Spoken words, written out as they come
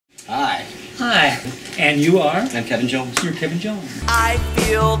Hi. Hi. And you are? I'm Kevin Jones. You're Kevin Jones. I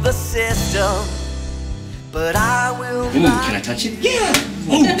feel the system, but I will Ooh, not. can I touch it? Yeah.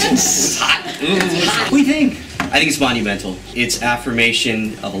 Ooh, it's hot. Ooh, it's hot. What do you think? I think it's monumental. It's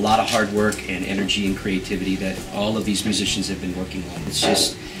affirmation of a lot of hard work and energy and creativity that all of these musicians have been working on. It's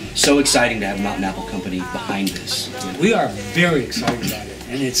just so exciting to have Mountain Apple Company behind this. We are very excited about it,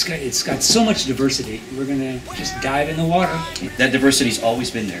 and it's got so much diversity. We're gonna just dive in the water. That diversity's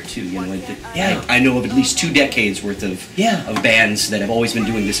always been there too. You know, Yeah. I know of at least 2 decades worth of bands that have always been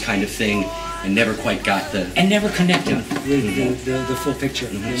doing this kind of thing and never quite got the... And never connected with the full picture.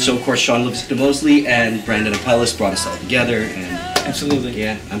 You know? So of course Sean de Mello and Brandon Apellis brought us all together, and absolutely.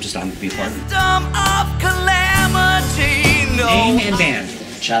 yeah, I'm honored to be a part of it. System of calamity, no. Name and band.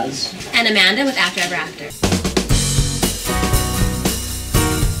 Chaz. And Amanda with After Ever After.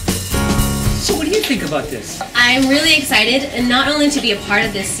 So what do you think about this? I'm really excited, and not only to be a part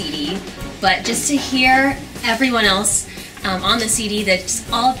of this CD, but just to hear everyone else on the CD, that's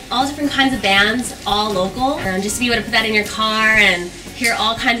all different kinds of bands, all local. Just to be able to put that in your car and hear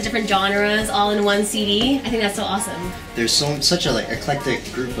all kinds of different genres all in one CD, I think that's so awesome. There's such a eclectic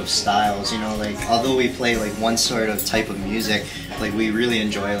group of styles, you know, although we play one sort of type of music, we really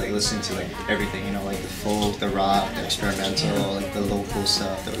enjoy listening to everything, you know, the folk, the rock, the experimental, the local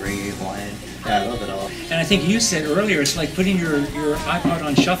stuff, the reggae, Hawaiian. Yeah, I love it all. And I think you said earlier, it's like putting your iPod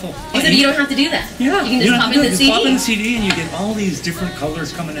on shuffle. Except you don't have to do that. Yeah, you can just pop in the CD. Pop in the CD and you get all these different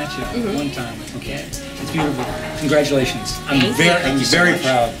colors coming at you at one time. Okay, it's beautiful. Congratulations. I'm very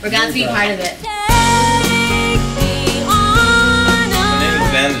proud. We're glad to be part of it. The name of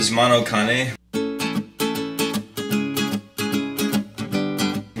the band is Mano Kane,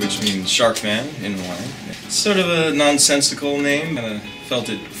 which means Shark Man in Hawaiian. It's sort of a nonsensical name, and I felt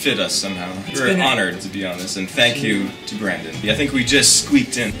it fit us somehow. We're honored, to be honest, and thank you to Brandon. I think we just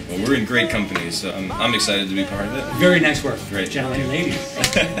squeaked in. Well, we're in great company, so I'm excited to be part of it. Very nice work, Great. gentlemen and ladies.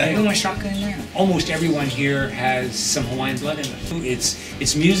 Almost everyone here has some Hawaiian blood in it.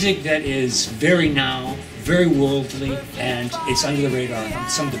 It's music that is very now, very worldly, and it's under the radar.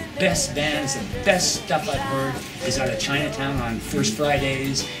 Some of the best bands, the best stuff I've heard is out of Chinatown on First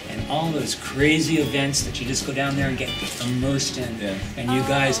Fridays, and all those crazy events that you just go down there and get immersed in. Yeah. And you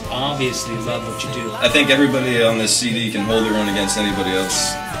guys obviously love what you do. I think everybody on this CD can hold their own against anybody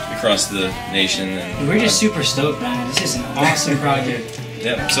else across the nation. And we're just super stoked, man. This is an awesome project.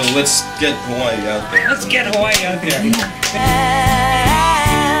 Yeah, so let's get Hawaii out there. Let's get Hawaii out there.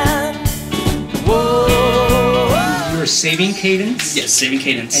 You're Saving Cadence? Yes, Saving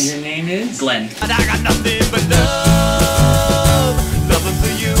Cadence. And your name is? Glenn. And I got nothing but love, loving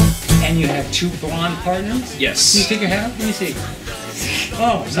for you. And you have 2 blonde partners? Yes. Can you take your hat off? Let me see.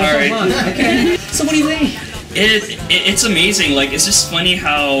 Oh, it's Sorry. blonde. Okay. So what do you think? It's amazing. It's just funny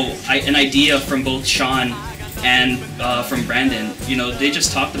how an idea from both Sean and from Brandon, they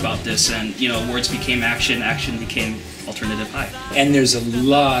just talked about this, and words became action, action became alternative high. And there's a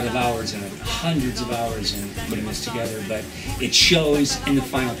lot of hours in it, hundreds of hours in putting this together, but it shows in the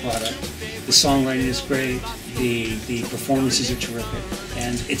final product. The songwriting is great, the performances are terrific,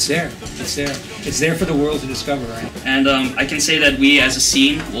 and it's there. It's there for the world to discover, right? And I can say that we as a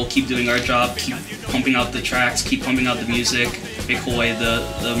scene will keep doing our job, keep pumping out the tracks, keep pumping out the music, make Hawaii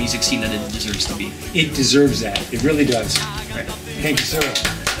the music scene that it deserves to be. It deserves that. It really does. Right. Thank you, sir.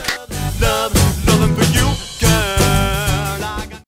 Love, loving for you.